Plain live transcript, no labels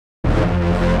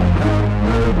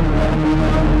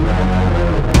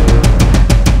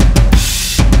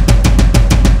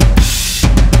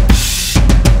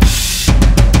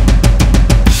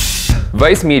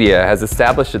Vice Media has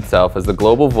established itself as the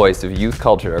global voice of youth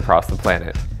culture across the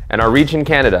planet, and our reach in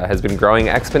Canada has been growing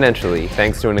exponentially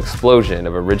thanks to an explosion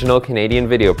of original Canadian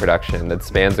video production that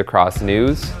spans across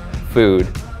news, food,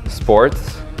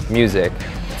 sports, music,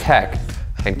 tech,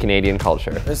 and Canadian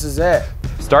culture. This is it.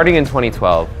 Starting in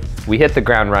 2012, we hit the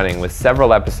ground running with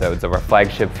several episodes of our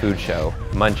flagship food show,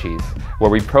 Munchies, where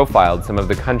we profiled some of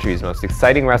the country's most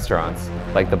exciting restaurants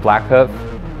like the Black Hoof,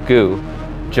 Goo,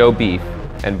 Joe Beef,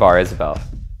 and Bar Isabel.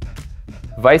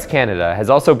 Vice Canada has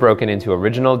also broken into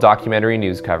original documentary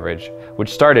news coverage,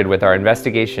 which started with our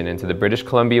investigation into the British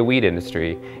Columbia weed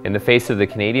industry in the face of the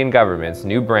Canadian government's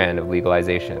new brand of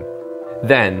legalization.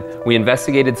 Then, we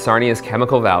investigated Sarnia's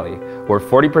Chemical Valley, where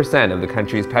 40% of the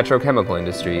country's petrochemical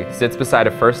industry sits beside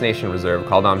a First Nation reserve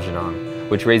called Aamjiwnaang,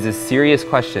 which raises serious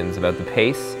questions about the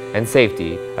pace and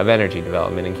safety of energy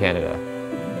development in Canada.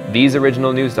 These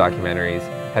original news documentaries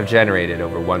have generated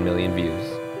over 1 million views.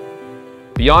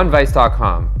 Beyond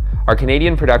Vice.com, our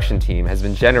Canadian production team has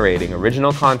been generating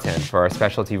original content for our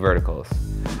specialty verticals.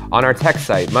 On our tech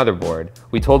site, Motherboard,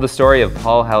 we told the story of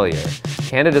Paul Hellyer,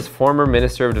 Canada's former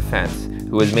Minister of Defence,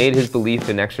 who has made his belief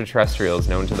in extraterrestrials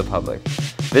known to the public.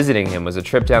 Visiting him was a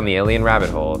trip down the alien rabbit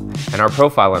hole, and our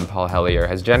profile on Paul Hellyer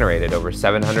has generated over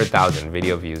 700,000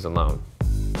 video views alone.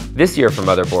 This year for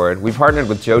Motherboard, we partnered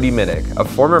with Jody Middick, a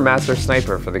former master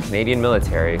sniper for the Canadian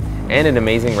military and an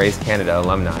Amazing Race Canada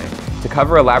alumni, to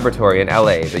cover a laboratory in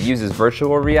LA that uses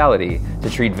virtual reality to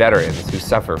treat veterans who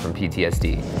suffer from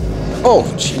PTSD. Oh,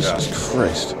 Jesus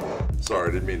Christ. Sorry,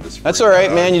 I didn't mean to. That's all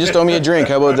right, man. You just owe me a drink.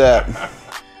 How about that?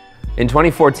 In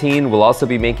 2014, we'll also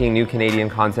be making new Canadian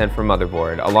content for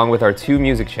Motherboard, along with our 2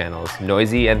 music channels,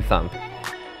 Noisy and Thump.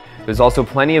 There's also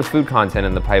plenty of food content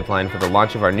in the pipeline for the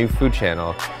launch of our new food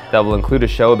channel that will include a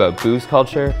show about booze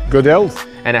culture, good health,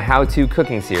 and a how-to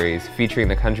cooking series featuring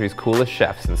the country's coolest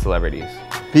chefs and celebrities.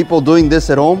 People doing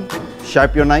this at home,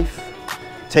 sharpen your knife,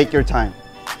 take your time,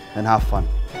 and have fun.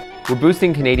 We're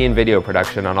boosting Canadian video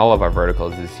production on all of our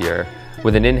verticals this year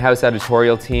with an in-house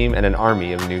editorial team and an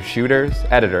army of new shooters,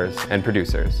 editors, and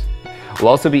producers. We'll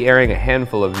also be airing a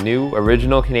handful of new,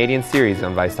 original Canadian series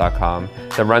on Vice.com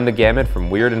that run the gamut from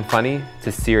weird and funny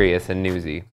to serious and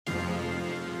newsy.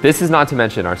 This is not to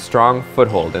mention our strong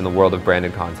foothold in the world of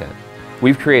branded content.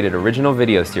 We've created original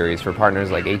video series for partners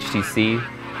like HTC,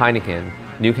 Heineken,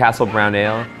 Newcastle Brown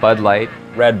Ale, Bud Light,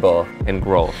 Red Bull, and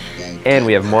Grolsch. And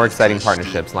we have more exciting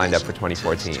partnerships lined up for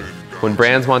 2014. When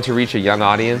brands want to reach a young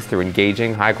audience through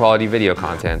engaging, high-quality video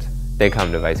content, they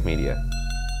come to Vice Media.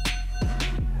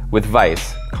 With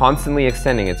Vice constantly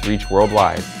extending its reach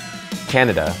worldwide,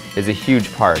 Canada is a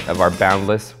huge part of our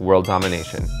boundless world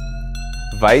domination.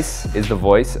 Vice is the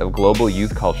voice of global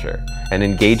youth culture, and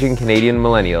engaging Canadian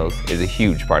millennials is a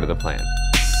huge part of the plan.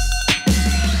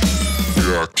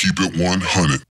 Yeah, keep it 100.